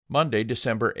Monday,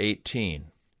 December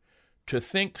 18. To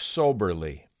think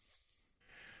soberly.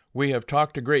 We have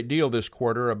talked a great deal this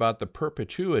quarter about the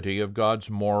perpetuity of God's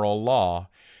moral law,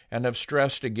 and have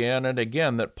stressed again and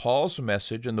again that Paul's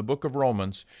message in the book of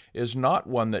Romans is not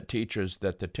one that teaches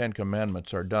that the Ten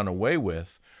Commandments are done away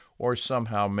with or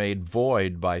somehow made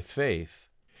void by faith.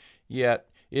 Yet,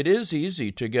 it is easy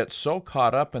to get so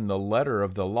caught up in the letter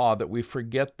of the law that we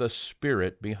forget the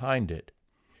spirit behind it.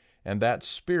 And that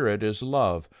spirit is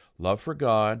love for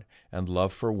God and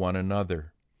love for one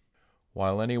another.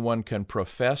 While anyone can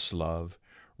profess love,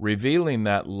 revealing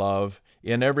that love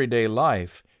in everyday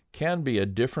life can be a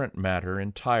different matter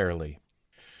entirely.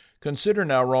 Consider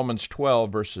now Romans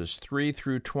 12, verses 3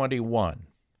 through 21.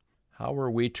 How are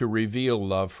we to reveal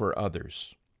love for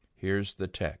others? Here's the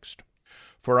text.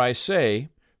 For I say,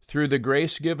 through the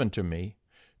grace given to me,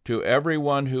 to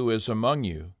everyone who is among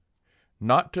you,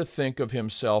 not to think of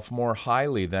himself more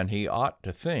highly than he ought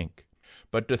to think,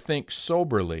 but to think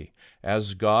soberly,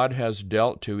 as God has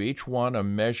dealt to each one a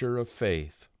measure of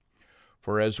faith.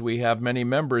 For as we have many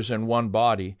members in one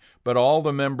body, but all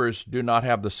the members do not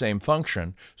have the same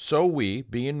function, so we,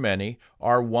 being many,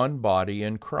 are one body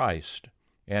in Christ,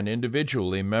 and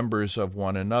individually members of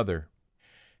one another.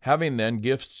 Having then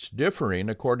gifts differing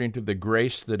according to the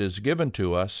grace that is given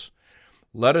to us,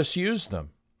 let us use them.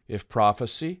 If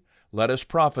prophecy, let us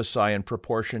prophesy in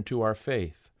proportion to our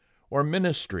faith. Or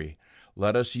ministry,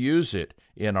 let us use it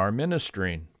in our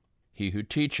ministering. He who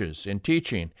teaches, in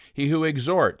teaching. He who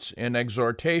exhorts, in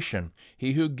exhortation.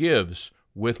 He who gives,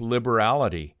 with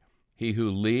liberality. He who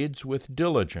leads, with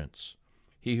diligence.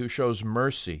 He who shows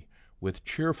mercy, with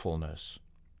cheerfulness.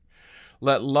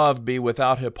 Let love be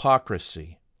without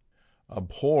hypocrisy.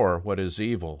 Abhor what is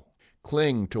evil.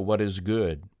 Cling to what is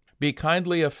good. Be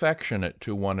kindly affectionate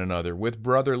to one another with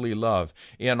brotherly love,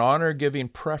 in honor giving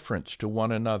preference to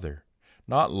one another,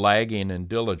 not lagging in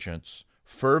diligence,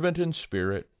 fervent in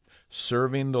spirit,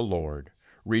 serving the Lord,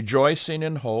 rejoicing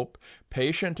in hope,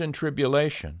 patient in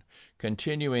tribulation,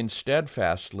 continuing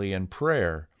steadfastly in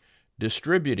prayer,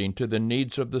 distributing to the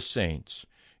needs of the saints,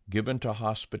 given to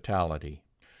hospitality.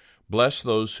 Bless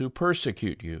those who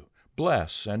persecute you.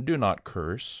 Bless and do not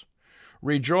curse.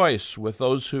 Rejoice with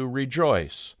those who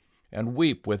rejoice, and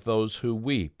weep with those who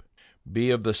weep. Be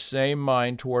of the same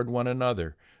mind toward one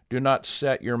another. Do not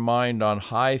set your mind on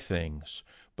high things,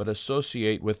 but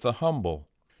associate with the humble.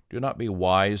 Do not be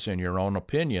wise in your own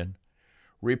opinion.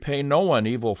 Repay no one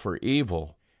evil for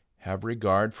evil. Have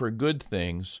regard for good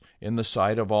things in the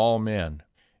sight of all men.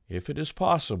 If it is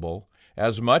possible,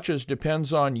 as much as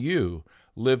depends on you,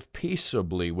 live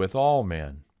peaceably with all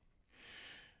men.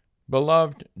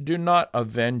 Beloved, do not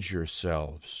avenge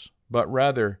yourselves, but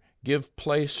rather give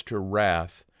place to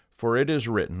wrath, for it is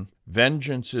written,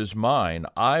 Vengeance is mine,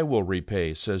 I will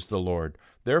repay, says the Lord.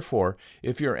 Therefore,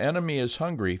 if your enemy is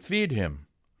hungry, feed him.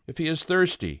 If he is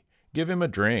thirsty, give him a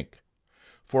drink.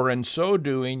 For in so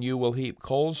doing you will heap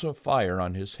coals of fire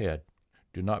on his head.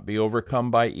 Do not be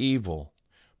overcome by evil,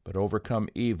 but overcome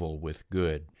evil with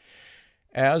good.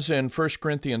 As in 1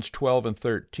 Corinthians 12 and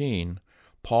 13,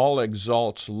 Paul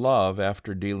exalts love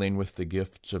after dealing with the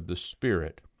gifts of the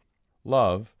Spirit.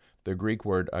 Love, the Greek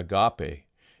word agape,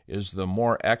 is the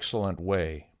more excellent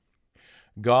way.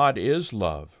 God is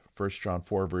love, 1 John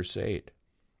 4, verse 8.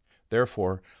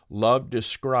 Therefore, love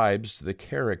describes the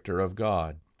character of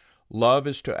God. Love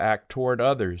is to act toward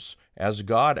others as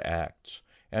God acts,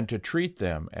 and to treat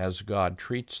them as God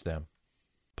treats them.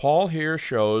 Paul here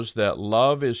shows that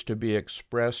love is to be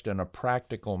expressed in a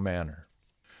practical manner.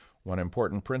 One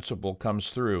important principle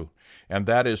comes through, and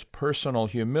that is personal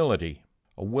humility,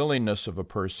 a willingness of a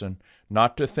person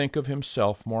not to think of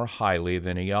himself more highly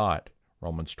than he ought,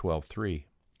 Romans 12:3.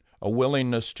 A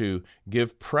willingness to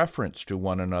give preference to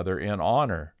one another in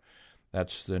honor,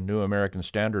 that's the New American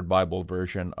Standard Bible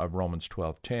version of Romans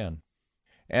 12:10.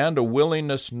 And a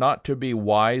willingness not to be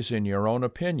wise in your own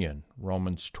opinion,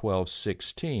 Romans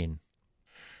 12:16.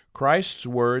 Christ's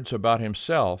words about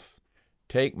himself,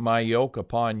 Take my yoke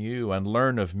upon you and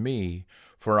learn of me,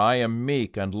 for I am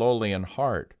meek and lowly in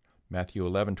heart, Matthew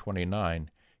 11:29,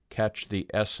 catch the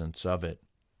essence of it.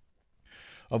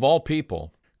 Of all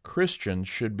people, Christians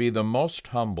should be the most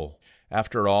humble.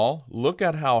 After all, look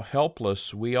at how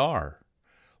helpless we are.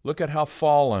 Look at how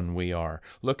fallen we are.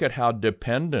 Look at how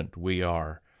dependent we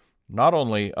are, not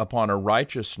only upon a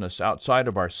righteousness outside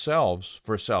of ourselves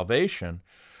for salvation,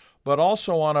 but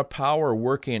also on a power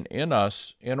working in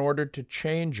us in order to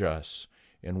change us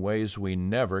in ways we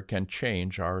never can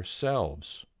change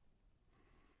ourselves.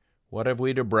 What have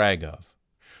we to brag of?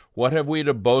 What have we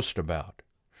to boast about?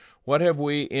 What have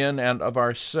we in and of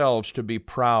ourselves to be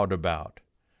proud about?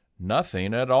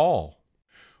 Nothing at all.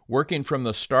 Working from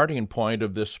the starting point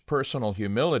of this personal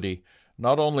humility,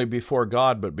 not only before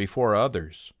God but before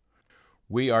others,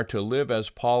 we are to live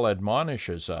as Paul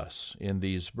admonishes us in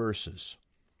these verses.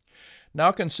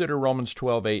 Now consider Romans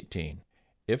 12:18.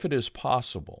 If it is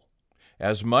possible,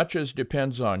 as much as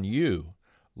depends on you,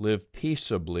 live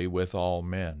peaceably with all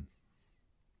men.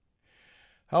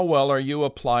 How well are you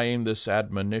applying this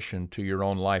admonition to your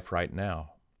own life right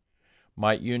now?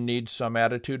 Might you need some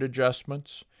attitude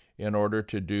adjustments in order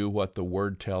to do what the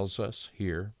Word tells us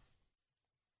here?